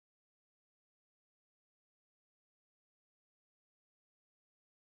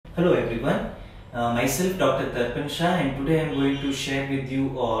Hello everyone, myself Dr. Tarpan Shah, and today I am going to share with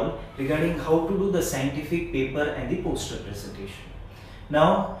you all regarding how to do the scientific paper and the poster presentation.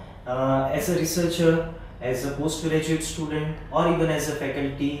 Now, as a researcher, as a postgraduate student, or even as a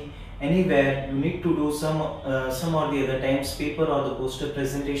faculty, anywhere you need to do some or the other times paper or the poster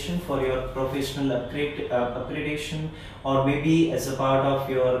presentation for your professional accreditation, or maybe as a part of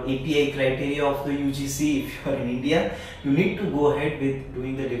your API criteria of the UGC. If you are in India, you need to go ahead with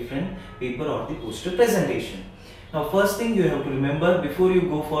doing the different paper or the poster presentation. Now, first thing you have to remember before you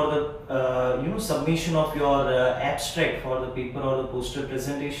go for the submission of your abstract for the paper or the poster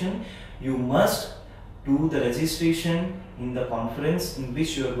presentation, you must do the registration in the conference in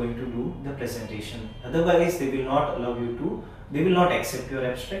which you are going to do the presentation. Otherwise, they will not allow you to, they will not accept your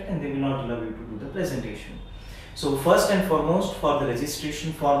abstract and they will not allow you to do the presentation. So first and foremost, for the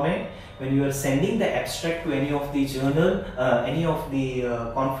registration format, when you are sending the abstract to any of the journal, any of the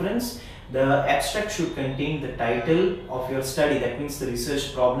conference, the abstract should contain the title of your study, that means the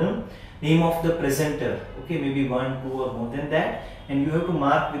research problem, name of the presenter, okay, maybe 1, 2 or more than that, and you have to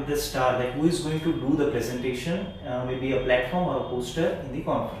mark with the star that who is going to do the presentation, maybe a platform or a poster in the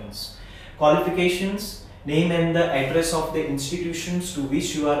conference. Qualifications, name and the address of the institutions to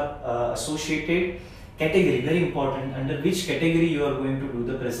which you are associated. Category, very important, under which category you are going to do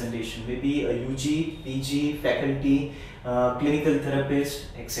the presentation, maybe a UG, PG, faculty, clinical therapist,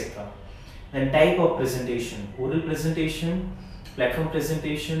 etc. Then type of presentation, oral presentation, platform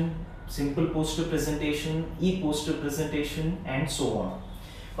presentation, simple poster presentation, e-poster presentation, and so on.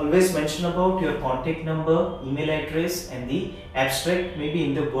 Always mention about your contact number, email address, and the abstract maybe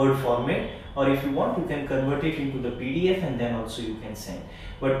in the Word format, or if you want you can convert it into the PDF and then also you can send.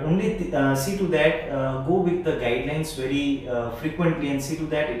 But only see to that, go with the guidelines very frequently, and see to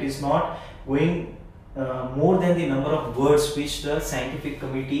that it is not going more than the number of words which the scientific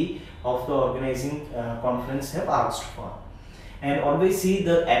committee of the organizing conference have asked for. And always see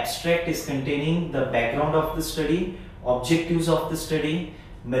the abstract is containing the background of the study, objectives of the study,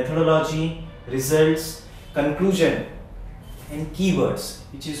 methodology, results, conclusion, and keywords,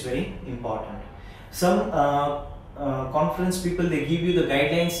 which is very important. Some conference people, they give you the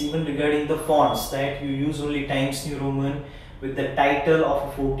guidelines even regarding the fonts, that you use only Times New Roman with the title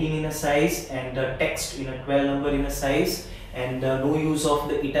of 14 in a size and the text in a 12 number in a size, and no use of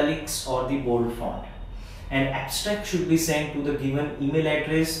the italics or the bold font. And abstract should be sent to the given email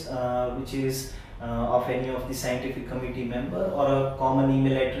address, which is of any of the scientific committee member, or a common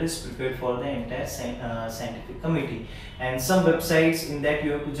email address prepared for the entire scientific committee. And some websites, in that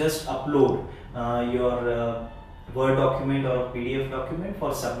you have to just upload your Word document or a PDF document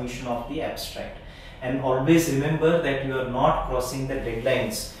for submission of the abstract. And always remember that you are not crossing the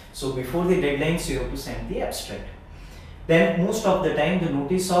deadlines. So before the deadlines you have to send the abstract. Then most of the time the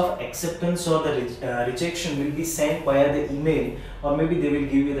notice of acceptance or the rejection will be sent via the email, or maybe they will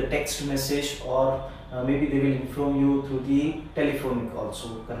give you the text message, or maybe they will inform you through the telephonic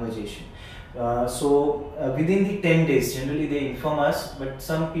also conversation. So within the 10 days generally they inform us, but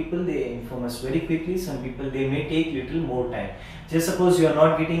some people they inform us very quickly, some people they may take little more time. Just suppose you are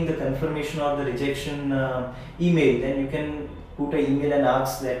not getting the confirmation or the rejection email, then you can put an email and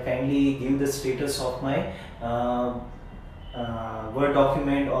ask that kindly give the status of my Word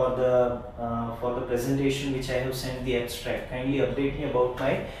document or the for the presentation which I have sent the abstract, kindly update me about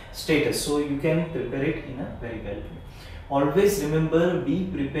my status, so you can prepare it in a very well way. Always remember, be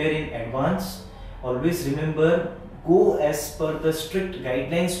prepared in advance. Always remember, go as per the strict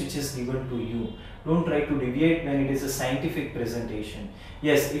guidelines which is given to you. Don't try to deviate when it is a scientific presentation.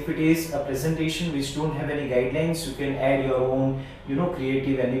 Yes, if it is a presentation which don't have any guidelines, you can add your own,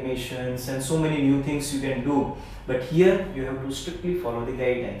 creative animations and so many new things you can do. But here you have to strictly follow the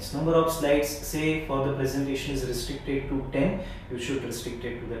guidelines. Number of slides, say for the presentation is restricted to 10, you should restrict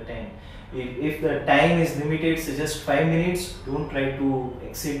it to the 10. If the time is limited, say just 5 minutes, don't try to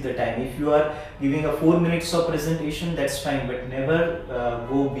exceed the time. If you are giving a 4 minutes of presentation, that's fine, but never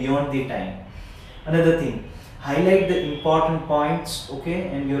go beyond the time. Another thing, highlight the important points, okay,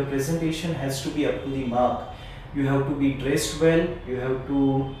 and your presentation has to be up to the mark. You have to be dressed well, you have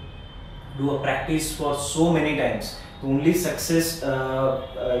to do a practice for so many times. The only success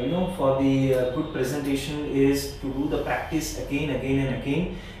for the good presentation is to do the practice again and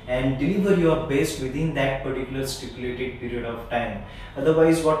again and deliver your best within that particular stipulated period of time.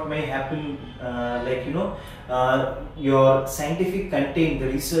 Otherwise what may happen, your scientific content, the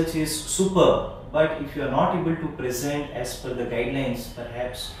research is super, but if you are not able to present as per the guidelines,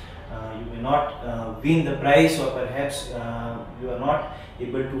 perhaps you may not win the prize, or perhaps you are not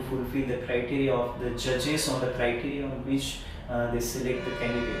able to fulfill the criteria of the judges on the criteria on which they select the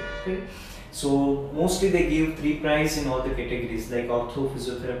candidate. Okay, so mostly they give 3 prize in all the categories, like ortho,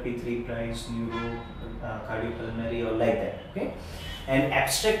 physiotherapy 3 prize, neuro, cardiopulmonary, or like that. Okay, and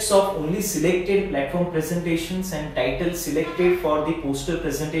abstracts of only selected platform presentations and titles selected for the poster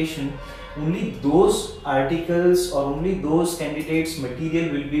presentation, only those articles or only those candidates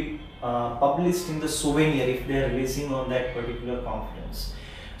material will be published in the souvenir if they are releasing on that particular conference.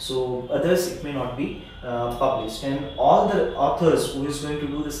 So others it may not be published, and all the authors who is going to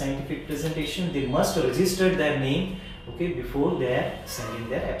do the scientific presentation, they must register their name, okay, before they are sending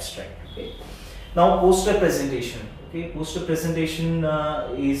their abstract. Okay, now poster presentation. Okay, poster presentation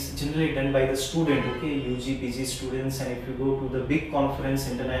is generally done by the student, okay, UG, PG students, and if you go to the big conference,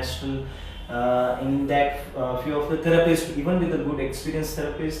 international, in that few of the therapists, even with the good experienced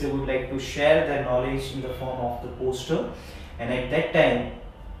therapists, they would like to share their knowledge in the form of the poster, and at that time,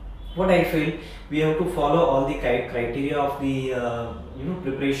 what I feel, we have to follow all the criteria of the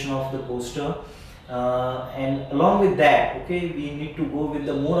preparation of the poster, and along with that, okay, we need to go with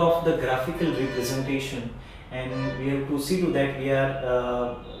the more of the graphical representation, and we have to see to that we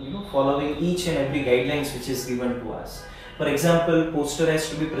are following each and every guidelines which is given to us. For example, poster has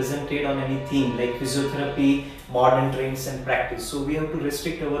to be presented on any theme like physiotherapy, modern trends and practice, so we have to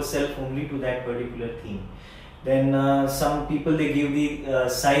restrict ourselves only to that particular theme. Then some people, they give the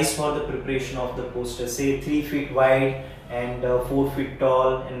size for the preparation of the poster, say 3 feet wide and 4 feet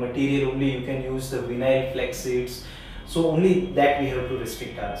tall, and material only you can use the vinyl flex sheets, so only that we have to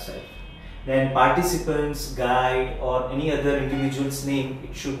restrict ourselves. Then participants, guide, or any other individual's name,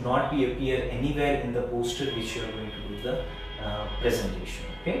 it should not be appear anywhere in the poster which you are going to do the presentation.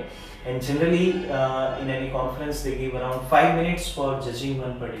 Okay, and generally in any conference they give around 5 minutes for judging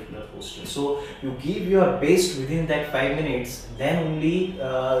one particular poster, so you give your best within that 5 minutes, then only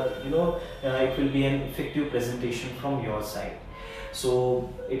it will be an effective presentation from your side. So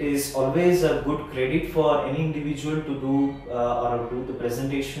it is always a good credit for any individual to do or do the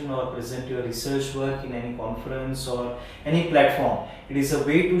presentation or present your research work in any conference or any platform. It is a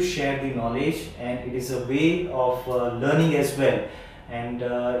way to share the knowledge, and it is a way of learning as well, and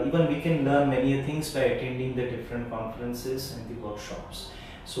even we can learn many things by attending the different conferences and the workshops.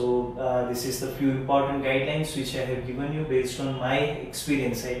 So this is the few important guidelines which I have given you based on my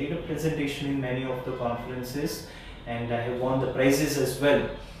experience. I did a presentation in many of the conferences and I have won the prizes as well,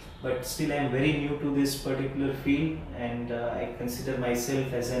 but still I am very new to this particular field, and I consider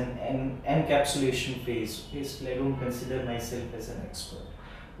myself as an encapsulation phase. Okay, still I don't consider myself as an expert.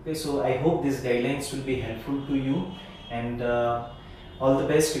 Okay, so I hope these guidelines will be helpful to you, and all the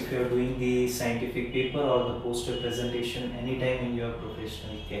best if you are doing the scientific paper or the poster presentation anytime in your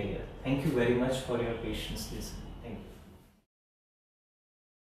professional career. Thank you very much for your patience, listening.